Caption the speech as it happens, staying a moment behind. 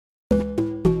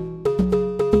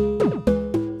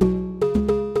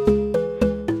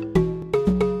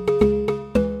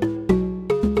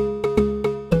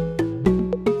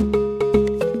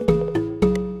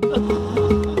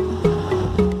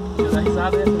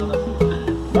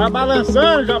Vai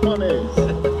balançando, japonês.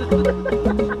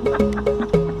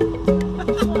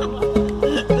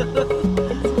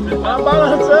 Vai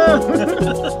balançando.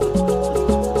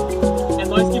 É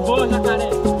nóis que voa, jacaré.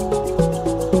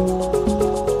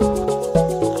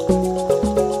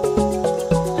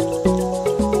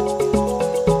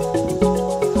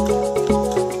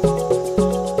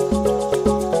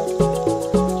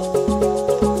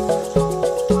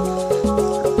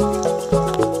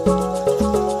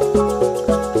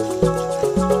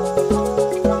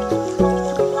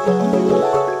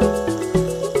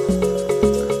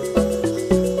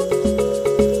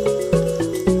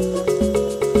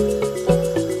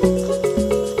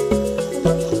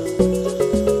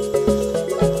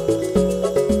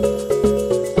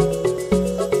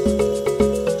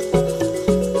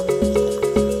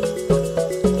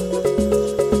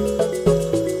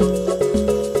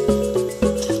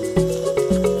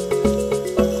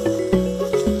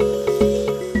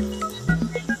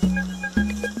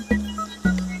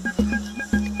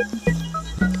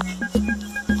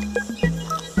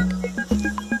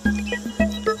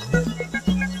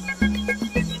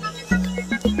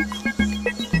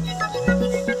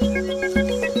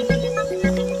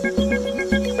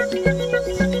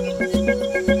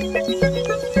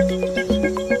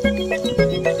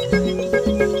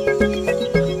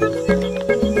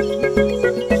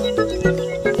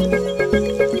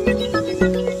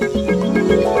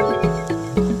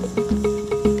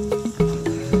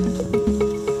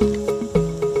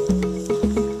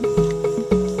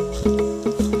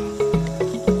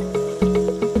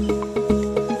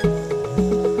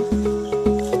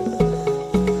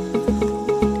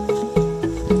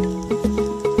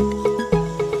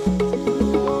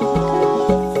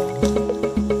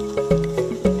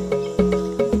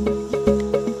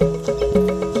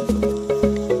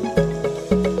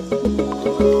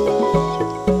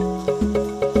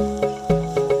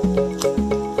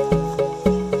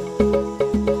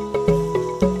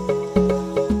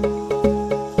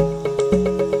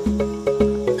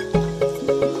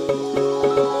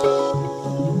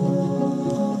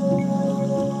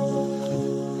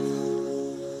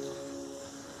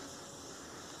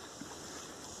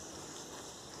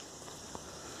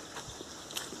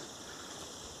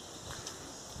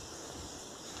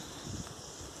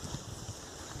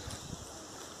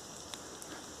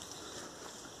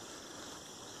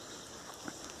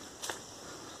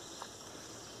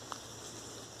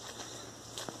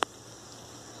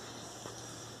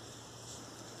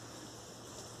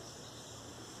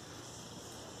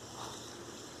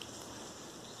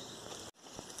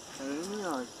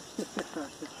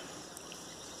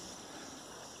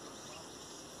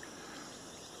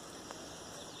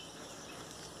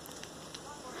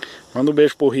 Manda um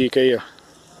beijo pro Rick aí, ó.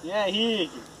 E aí,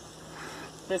 Rick?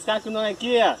 Pescar com nós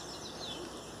aqui, ó.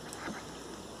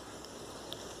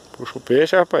 Puxa o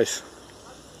peixe, rapaz.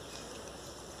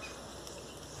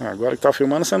 Agora que tá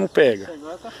filmando, você não pega.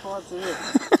 Agora tá foda, você viu?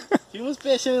 Filma uns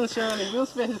peixes aí no chão, né? Viu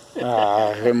uns peixes?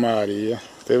 Ave Maria.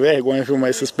 Tem vergonha de filmar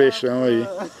esses peixão aí.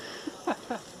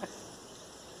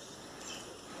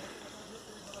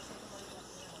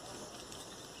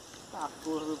 Tá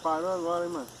porra, parou agora,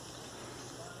 hein, mano?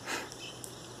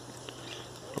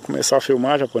 Vou começar a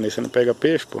filmar, japonês, você não pega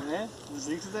peixe, pô? É,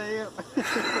 desliga isso daí, ó.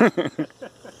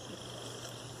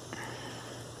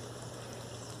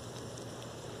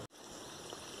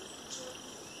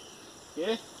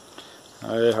 Quê?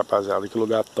 Aí, rapaziada, que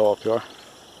lugar top, ó.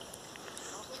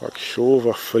 Só que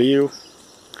chuva, frio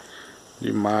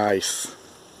demais.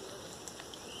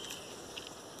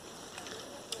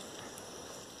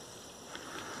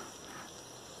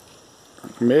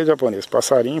 Meio japonês,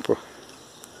 passarinho, pô.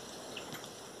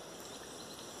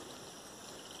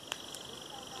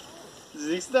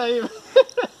 Desliga isso daí, mano.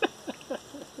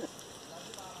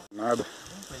 Nada.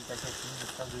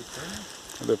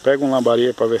 Pega um lambari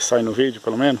aí pra ver se sai no vídeo,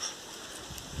 pelo menos.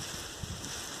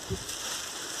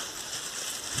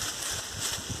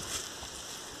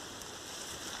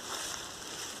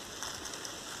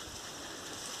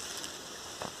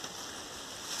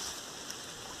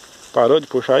 Parou de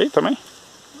puxar aí também?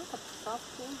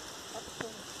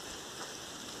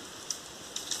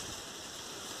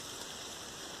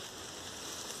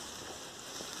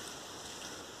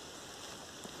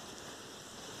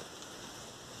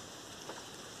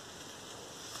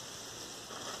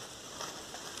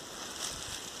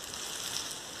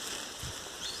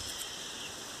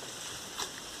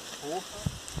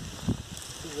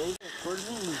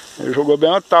 Ele jogou bem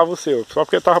onde tava o seu, só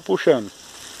porque tava puxando.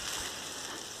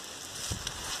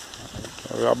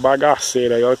 A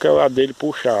bagaceira aí, olha que é a dele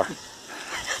puxar.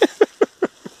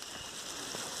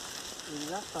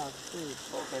 Engraçado, sei.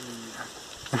 Qual que é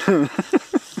menino?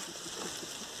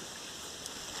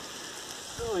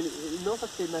 Não, ele não tá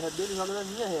feito na reta dele, ele joga na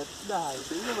minha reta. Que dá raiva.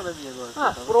 Ele joga na minha agora.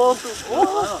 Ah, pronto.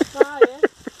 Ah, é.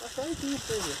 Tá certinho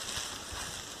pra você ver.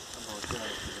 Tá bom, tira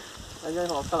aqui. Aí já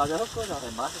enrola, tá lá, já arrocou já. Tá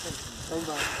embaixo ou tá em cima? Tá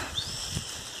embaixo.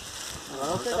 Agora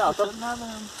eu vou pegar. Não tá puxando nada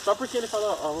mesmo. Só porque ele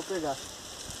falou, ó, vou pegar.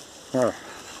 Ah.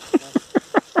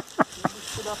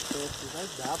 Bicho da peste, vai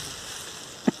dar, pô.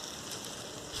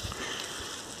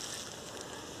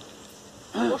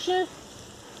 Oxê.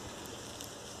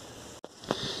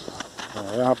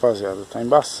 É, rapaziada, tá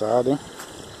embaçado, hein?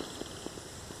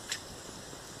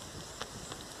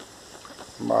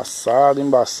 Embaçado,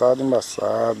 embaçado,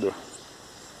 embaçado.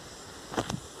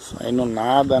 Saindo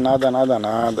nada, nada, nada,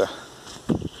 nada.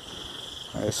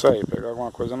 É isso aí, pegar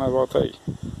alguma coisa nós volta aí.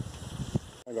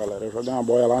 Galera, eu joguei uma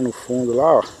boia lá no fundo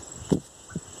lá, ó.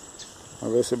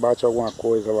 Vamos ver se bate alguma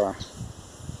coisa lá.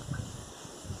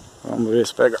 Vamos ver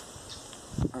se pega.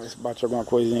 Vamos ver se bate alguma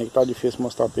coisinha que tá difícil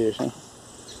mostrar peixe, hein?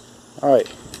 Aí.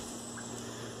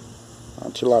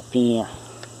 Uma tilapinha.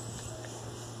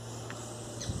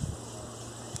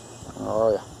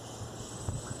 Olha.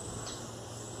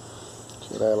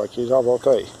 Tirar ela aqui e já volta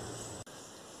aí.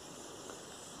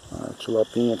 Uma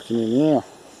tilapinha pequenininha.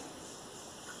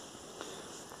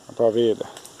 Dá pra ver.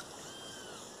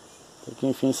 Tem que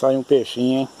enfim sair um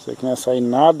peixinho, hein? Isso aqui não é sair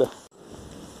nada.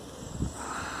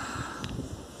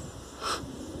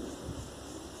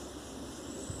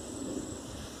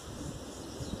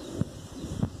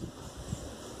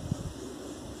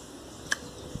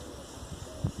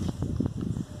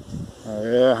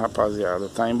 É, rapaziada,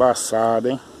 tá embaçado,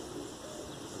 hein?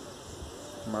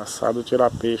 Embaçado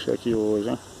tirar peixe aqui hoje,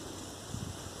 hein?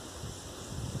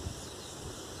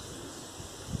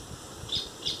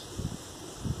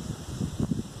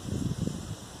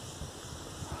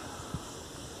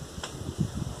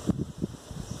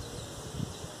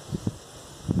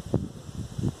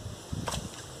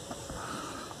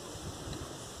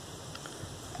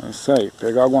 É isso aí,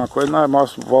 pegar alguma coisa nós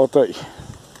mostra, volta aí.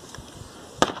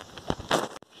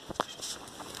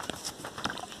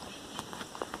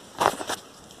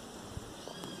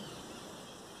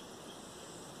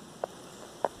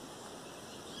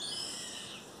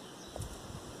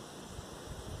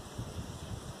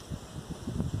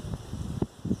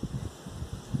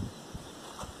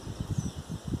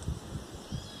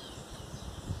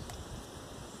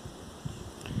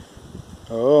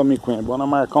 Ô, Micuinha, é bom nós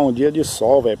marcar um dia de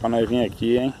sol, velho, pra nós vir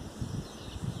aqui, hein?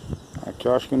 Aqui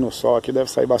eu acho que no sol aqui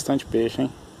deve sair bastante peixe,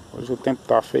 hein? Hoje o tempo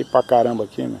tá feio pra caramba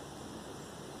aqui, meu.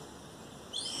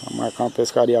 Vamos marcar uma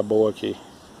pescaria boa aqui.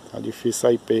 Tá difícil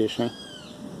sair peixe, hein?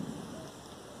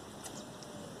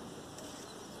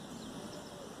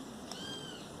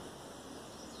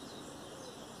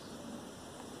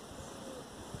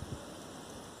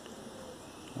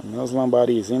 Meus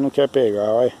lambarizinhos não quer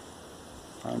pegar, olha.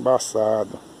 Tá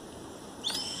embaçado.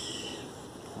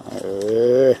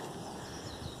 É.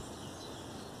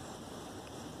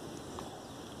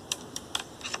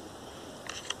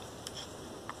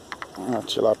 Uma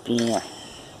tilapinha.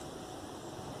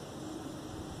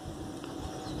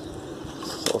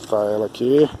 Soltar ela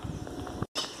aqui.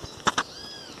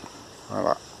 Olha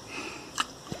lá.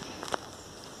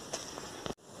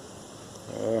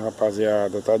 É,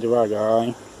 rapaziada, tá devagar,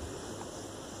 hein?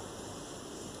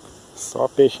 Só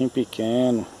peixinho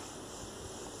pequeno.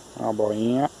 Uma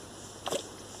boinha.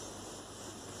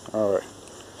 Olha.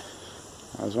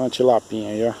 Mais uma tilapinha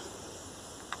aí, ó.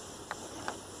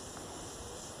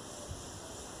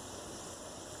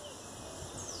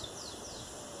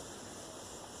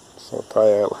 Soltar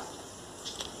ela.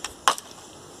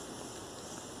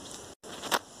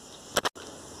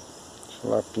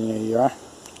 Tilapinha aí, ó.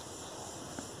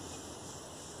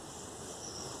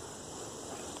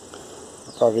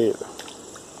 Tá vendo?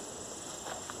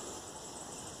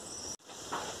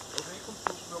 Eu venho com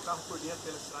o meu carro por dentro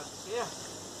pela estrada de ferro,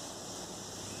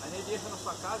 aí nem deixa na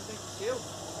sua casa, vem com o seu,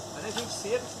 aí nem vem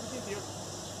cedo e fica inteiro.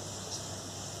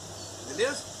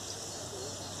 Beleza?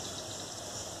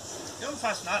 Eu não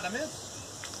faço nada mesmo?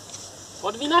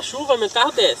 Pode vir na chuva, meu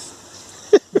carro desce.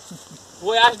 O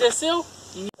Voyage desceu?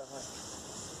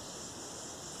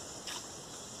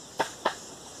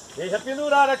 Deixa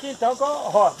pendurado aqui então com a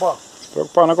roda, bom.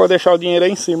 Preocupar não que eu vou deixar o dinheiro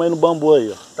aí em cima, aí no bambu aí,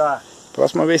 ó. Tá.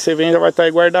 Próxima vez que você vem já vai estar aí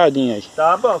guardadinho aí.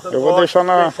 Tá bom, eu vou deixar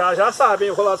na... já sabe,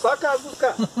 eu vou lá na sua casa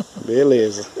buscar.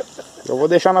 Beleza. Eu vou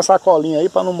deixar na sacolinha aí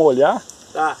pra não molhar.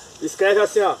 Tá, escreve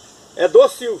assim, ó. É do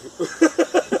Silvio.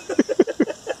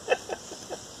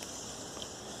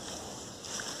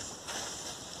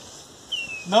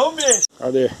 Não mexe.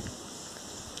 Cadê?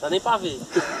 Dá nem pra ver.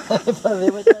 Pra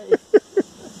ver, mas tá aí.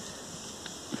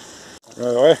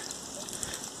 Olha.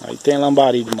 Aí tem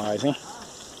lambari demais, hein?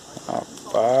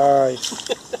 Rapaz.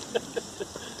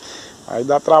 Aí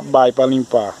dá trabalho pra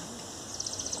limpar.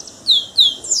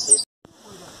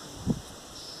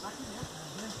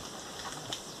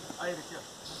 Aí, aqui, ó.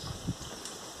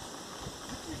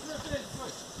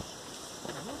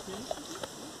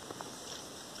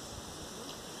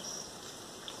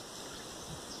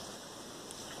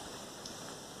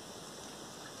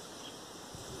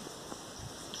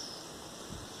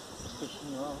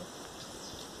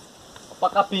 Opa,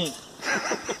 capim.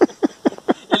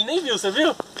 Ele nem viu, você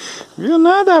viu? Viu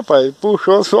nada, rapaz.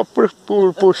 Puxou só por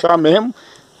puxar mesmo.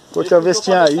 Pra ver se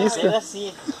tinha isca.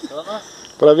 Assim.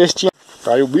 Pra ver se tinha.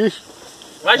 Caiu o bicho.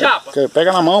 Vai, Japa.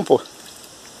 Pega na mão, pô.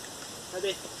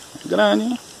 Cadê? Grande,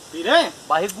 hein? Piranha?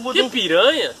 Barrigudo. Que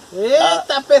piranha?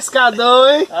 Eita, pescador,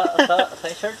 hein?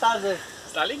 Tá enxertado aí.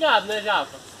 Você tá ligado, né,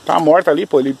 Japa? Tá morto ali,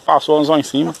 pô. Ele passou o anzol em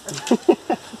cima.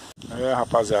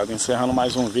 Rapaziada, encerrando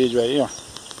mais um vídeo aí, ó.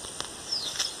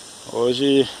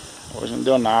 Hoje não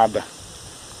deu nada.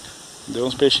 Deu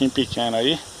uns peixinhos pequenos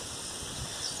aí.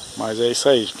 Mas é isso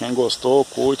aí. Quem gostou,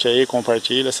 curte aí,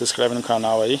 compartilha, se inscreve no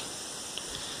canal aí.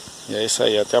 E é isso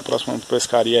aí. Até a próxima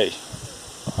pescaria aí.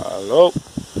 Falou.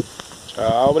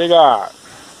 Tchau, obrigado.